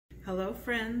Hello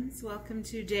friends, welcome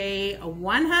to day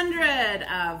 100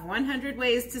 of 100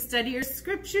 ways to study your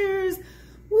scriptures.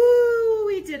 Woo,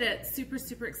 we did it. Super,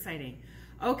 super exciting.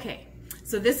 Okay,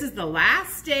 so this is the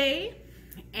last day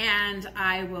and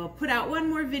I will put out one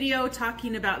more video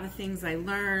talking about the things I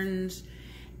learned,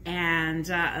 and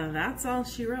that's all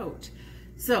she wrote.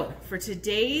 So for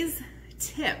today's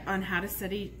tip on how to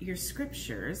study your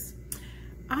scriptures,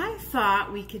 I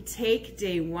thought we could take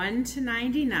day 1 to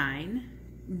 99,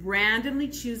 randomly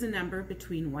choose a number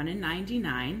between 1 and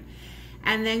 99,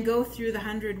 and then go through the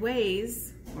 100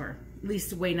 ways, or at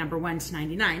least way number 1 to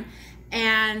 99,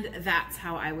 and that's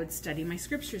how I would study my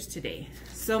scriptures today.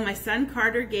 So my son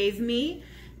Carter gave me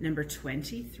number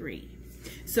 23.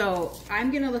 So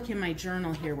I'm going to look in my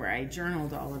journal here where I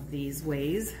journaled all of these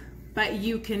ways, but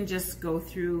you can just go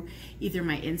through either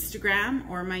my Instagram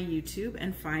or my YouTube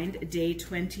and find day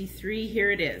 23.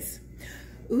 Here it is.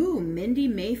 Ooh, Mindy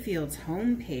Mayfield's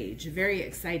homepage. Very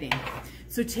exciting.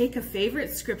 So take a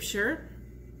favorite scripture,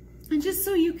 and just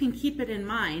so you can keep it in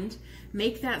mind,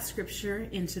 make that scripture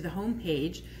into the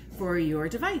homepage for your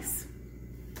device.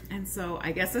 And so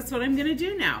I guess that's what I'm going to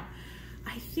do now.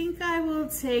 I think I will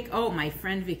take, oh, my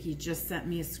friend Vicki just sent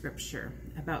me a scripture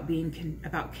about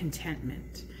about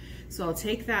contentment. So I'll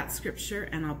take that scripture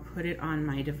and I'll put it on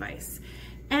my device.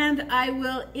 And I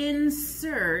will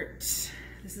insert,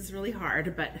 this is really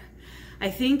hard, but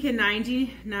I think in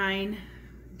 99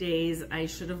 days I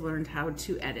should have learned how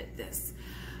to edit this.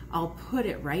 I'll put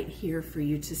it right here for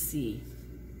you to see.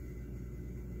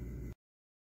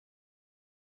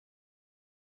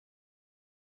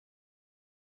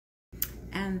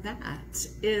 And that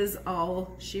is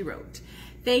all she wrote.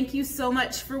 Thank you so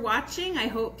much for watching. I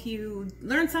hope you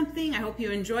learned something. I hope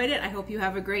you enjoyed it. I hope you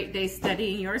have a great day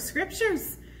studying your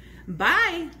scriptures.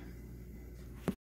 Bye.